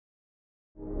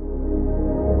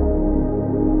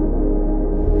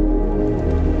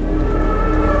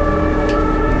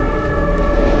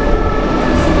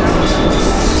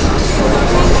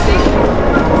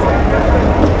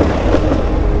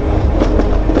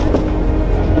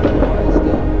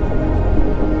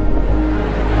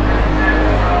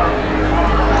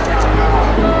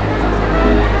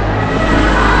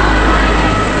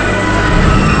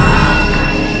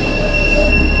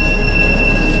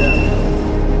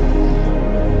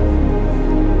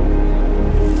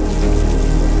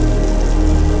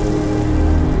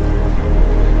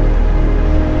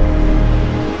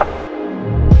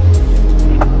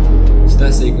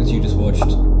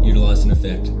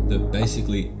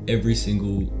every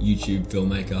single YouTube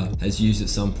filmmaker has used at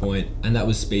some point, and that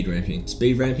was speed ramping.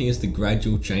 Speed ramping is the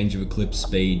gradual change of a clip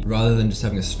speed rather than just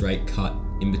having a straight cut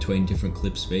in between different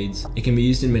clip speeds. It can be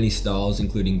used in many styles,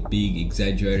 including big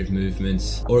exaggerated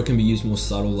movements, or it can be used more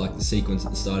subtle like the sequence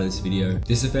at the start of this video.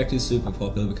 This effect is super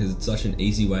popular because it's such an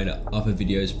easy way to up a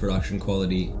video's production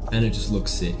quality, and it just looks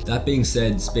sick. That being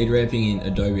said, speed ramping in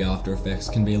Adobe After Effects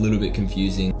can be a little bit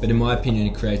confusing, but in my opinion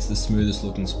it creates the smoothest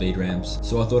looking speed ramps.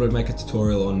 So I thought I'd make a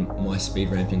tutorial on my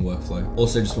speed ramping workflow.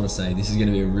 Also just want to say, this is going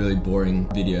to be a really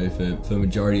boring video for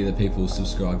majority of the people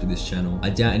subscribed to this channel.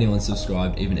 I doubt anyone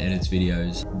subscribed even edits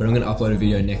videos. But I'm going to upload a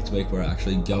video next week where I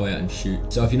actually go out and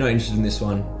shoot. So if you're not interested in this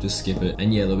one, just skip it.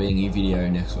 And yeah, there'll be a new video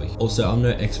next week. Also, I'm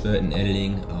no expert in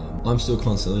editing. I'm still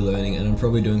constantly learning, and I'm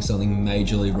probably doing something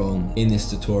majorly wrong in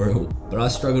this tutorial. But I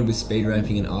struggled with speed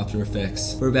ramping in After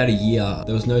Effects for about a year.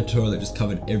 There was no tutorial that just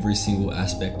covered every single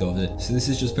aspect of it. So this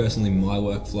is just personally my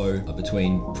workflow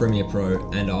between Premiere Pro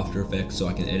and After Effects so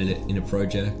I can edit it in a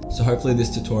project. So hopefully this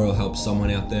tutorial helps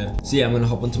someone out there. So yeah, I'm going to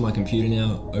hop onto my computer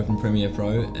now, open Premiere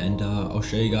Pro, and I'll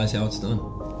show you guys how it's done.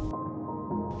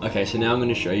 Okay, so now I'm going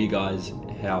to show you guys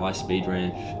how I speed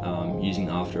ramp using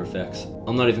After Effects.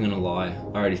 I'm not even gonna lie,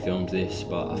 I already filmed this,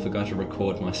 but I forgot to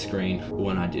record my screen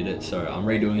when I did it, so I'm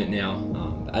redoing it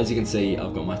now. As you can see,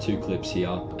 I've got my two clips here,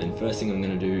 and first thing I'm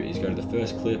gonna do is go to the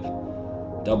first clip,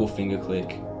 double finger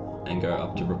click, and go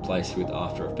up to replace with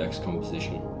After Effects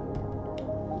composition.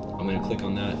 I'm gonna click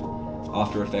on that.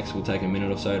 After Effects will take a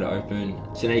minute or so to open,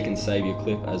 so now you can save your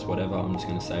clip as whatever. I'm just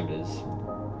gonna save it as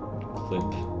clip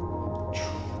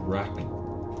track.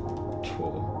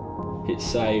 Hit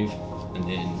save, and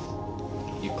then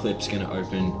your clip's going to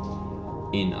open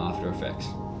in After Effects.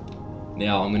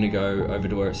 Now I'm going to go over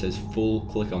to where it says full,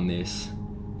 click on this,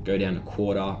 go down to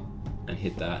quarter and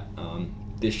hit that.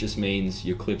 This just means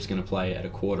your clip's going to play at a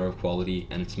quarter of quality,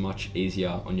 and it's much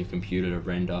easier on your computer to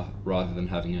render rather than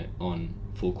having it on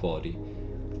full quality.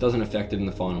 It doesn't affect it in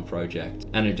the final project,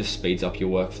 and it just speeds up your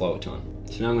workflow a ton.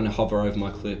 So now I'm going to hover over my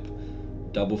clip,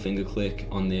 double finger click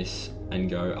on this, and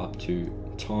go up to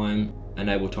time,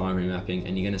 enable time remapping,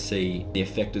 and you're going to see the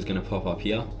effect is going to pop up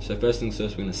here. So first things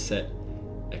first, we're going to set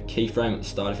a keyframe at the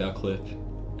start of our clip,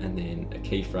 and then a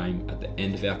keyframe at the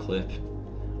end of our clip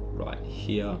right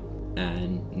here.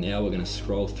 And now we're going to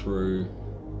scroll through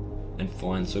and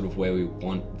find sort of where we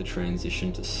want the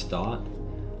transition to start.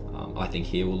 I think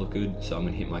here will look good, so I'm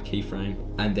going to hit my keyframe,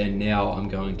 and then now I'm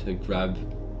going to grab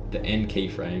the end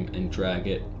keyframe and drag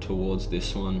it towards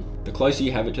this one. The closer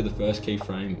you have it to the first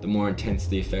keyframe, the more intense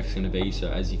the effect's going to be. So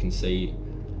as you can see,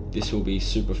 this will be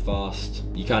super fast.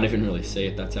 You can't even really see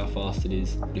it, that's how fast it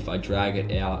is. If I drag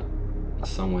it out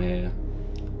somewhere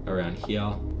around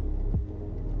here,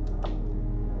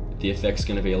 the effect's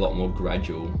going to be a lot more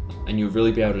gradual, and you'll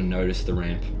really be able to notice the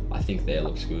ramp. I think there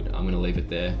looks good. I'm going to leave it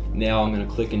there. Now I'm going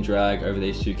to click and drag over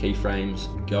these two keyframes,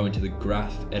 go into the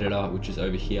graph editor, which is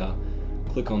over here,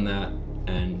 click on that,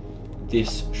 and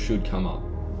this should come up.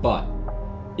 But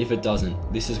if it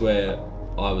doesn't, this is where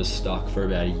I was stuck for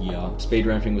about a year. Speed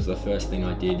ramping was the first thing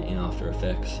I did in After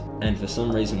Effects, and for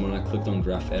some reason when I clicked on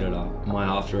graph editor, my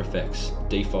After Effects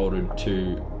defaulted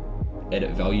to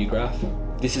edit value graph.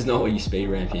 This is not what you speed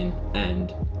ramp in,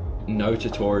 and no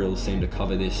tutorials seem to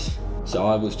cover this. So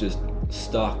I was just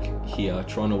stuck here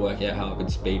trying to work out how I could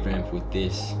speed ramp with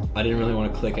this. I didn't really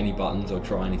want to click any buttons or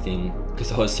try anything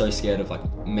because I was so scared of like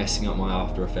messing up my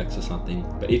After Effects or something.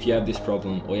 But if you have this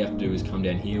problem, all you have to do is come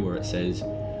down here where it says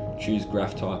choose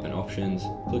graph type and options,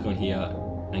 click on here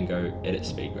and go edit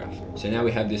speed graph. So now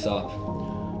we have this up.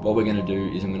 What we're going to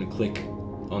do is I'm going to click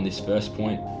on this first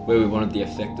point where we wanted the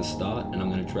effect to start, and I'm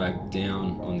going to drag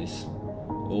down on this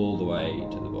all the way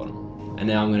to the bottom. And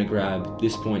now I'm going to grab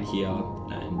this point here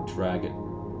and drag it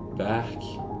back.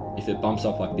 If it bumps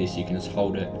up like this, you can just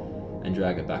hold it and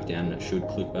drag it back down and it should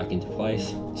click back into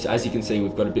place. So as you can see,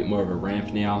 we've got a bit more of a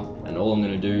ramp now, and all I'm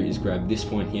going to do is grab this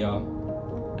point here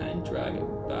and drag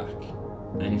it back.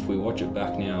 And if we watch it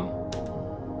back now,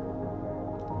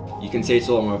 you can see it's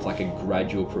a lot more of like a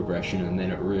gradual progression, and then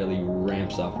it really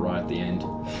ramps up right at the end.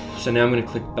 So now I'm going to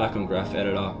click back on graph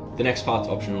editor. The next part's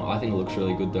optional. I think it looks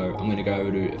really good though. I'm going to go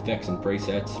over to effects and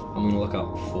presets. I'm going to look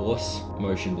up force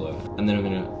motion blur, and then I'm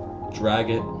going to drag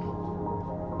it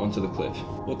onto the clip.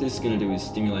 What this is going to do is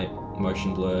stimulate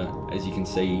motion blur. As you can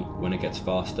see, when it gets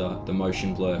faster, the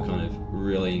motion blur kind of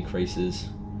really increases,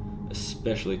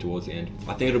 especially towards the end.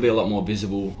 I think it'll be a lot more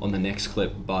visible on the next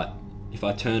clip, but if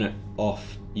I turn it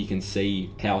off, you can see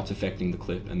how it's affecting the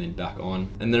clip, and then back on.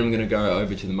 And then I'm going to go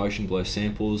over to the motion blur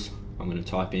samples. I'm going to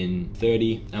type in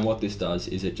 30, and what this does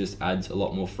is it just adds a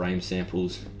lot more frame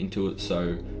samples into it,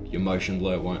 so your motion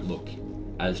blur won't look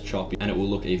as choppy and it will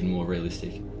look even more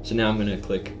realistic. So now I'm going to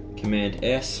click Command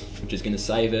S, which is going to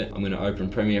save it. I'm going to open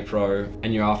Premiere Pro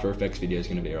and your After Effects video is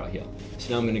going to be right here.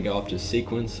 So now I'm going to go up to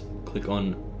Sequence, click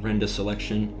on Render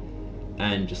Selection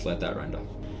and just let that render.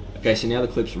 Okay, so now the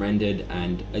clip's rendered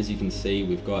and as you can see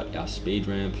we've got our speed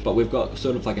ramp, but we've got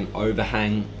sort of like an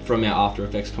overhang from our After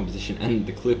Effects composition and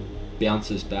the clip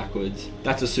bounces backwards.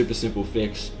 That's a super simple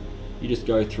fix. You just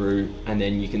go through and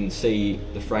then you can see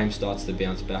the frame starts to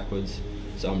bounce backwards.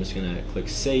 So I'm just going to click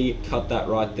C, cut that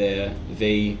right there,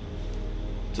 V,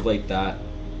 delete that,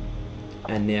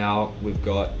 and now we've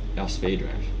got our speed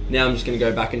ramp. Now I'm just going to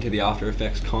go back into the After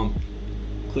Effects comp,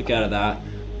 click out of that,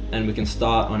 and we can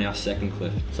start on our second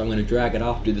clip. So I'm going to drag it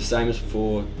up, do the same as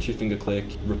before, 2-finger click,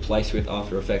 replace with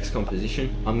After Effects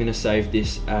composition. I'm going to save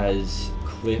this as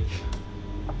clip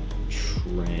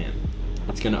tram.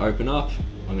 It's going to open up.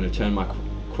 I'm going to turn my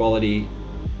quality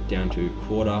down to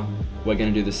 1/4. We're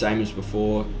going to do the same as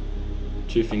before,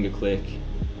 2-finger click,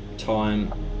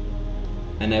 time,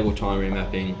 enable time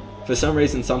remapping. For some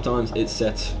reason, sometimes it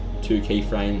sets 2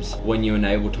 keyframes when you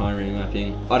enable time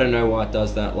remapping. I don't know why it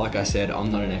does that. Like I said,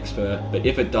 I'm not an expert, but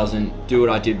if it doesn't, do what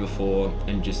I did before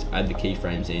and just add the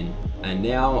keyframes in. And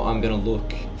now I'm going to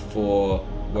look for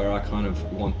where I kind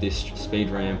of want this speed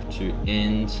ramp to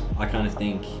end. I kind of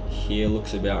think here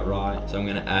looks about right. So I'm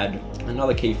going to add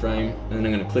another keyframe and then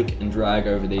I'm going to click and drag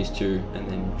over these two and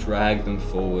then drag them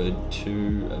forward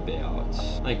to about,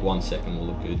 like 1 second will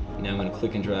look good. Now I'm going to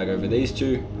click and drag over these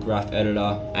two, graph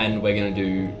editor, and we're going to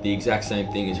do the exact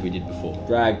same thing as we did before.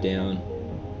 Drag down,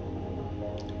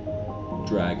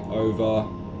 drag over,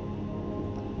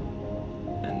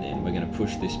 and then we're going to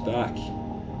push this back.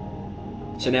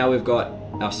 So now we've got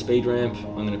our speed ramp.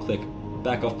 I'm going to click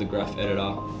back off the graph editor,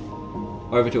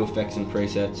 over to effects and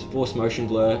presets, force motion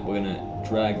blur. We're going to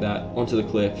drag that onto the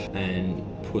clip and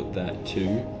put that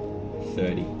to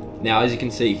 30. Now as you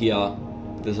can see here,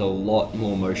 there's a lot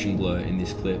more motion blur in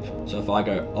this clip. So if I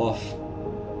go off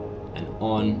and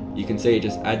on, you can see it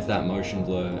just adds that motion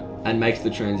blur and makes the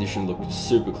transition look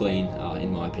super clean,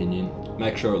 in my opinion.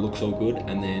 Make sure it looks all good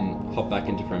and then hop back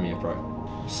into Premiere Pro.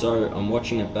 So I'm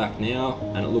watching it back now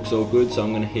and it looks all good, so I'm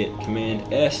going to hit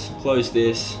Command S, close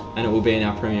this, and it will be in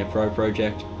our Premiere Pro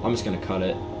project. I'm just going to cut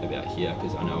it about here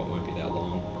because I know it won't be that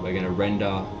long. We're going to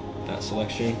render that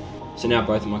selection. So now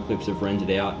both of my clips have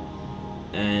rendered out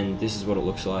and this is what it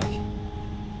looks like.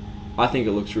 I think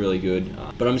it looks really good,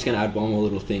 but I'm just going to add one more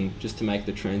little thing just to make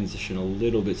the transition a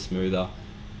little bit smoother.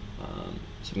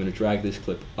 So I'm going to drag this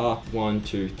clip up, 1,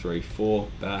 2, 3, 4,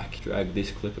 back, drag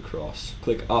this clip across,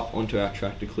 click up onto our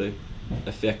tractor clip,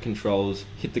 effect controls,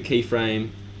 hit the keyframe,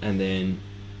 and then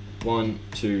 1,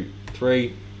 2,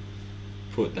 3,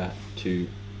 put that to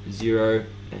 0,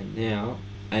 and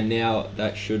now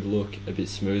that should look a bit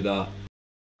smoother.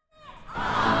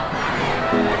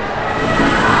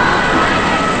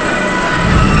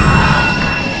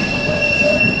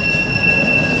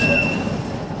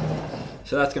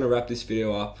 So that's going to wrap this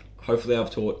video up. Hopefully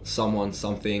I've taught someone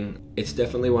something. It's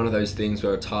definitely one of those things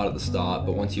where it's hard at the start,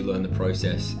 but once you learn the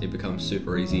process, it becomes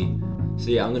super easy. So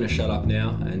yeah, I'm going to shut up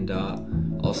now and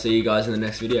I'll see you guys in the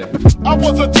next video. I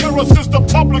was a terror since the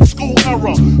public school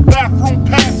era. Bathroom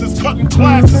passes, cutting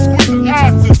classes, squeezing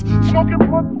asses, smoking